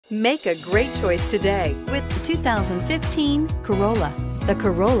Make a great choice today with the 2015 Corolla. The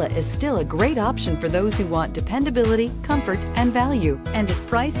Corolla is still a great option for those who want dependability, comfort, and value, and is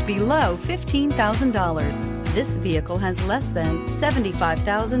priced below $15,000. This vehicle has less than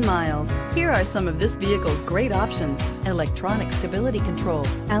 75,000 miles. Here are some of this vehicle's great options: electronic stability control,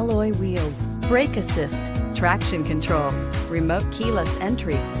 alloy wheels, brake assist, traction control, remote keyless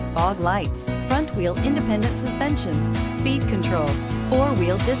entry, fog lights, front wheel independent suspension, speed control,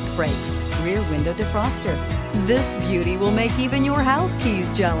 four-wheel disc brakes, rear window defroster. This beauty will make even your house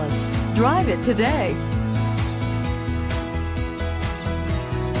keys jealous. Drive it today.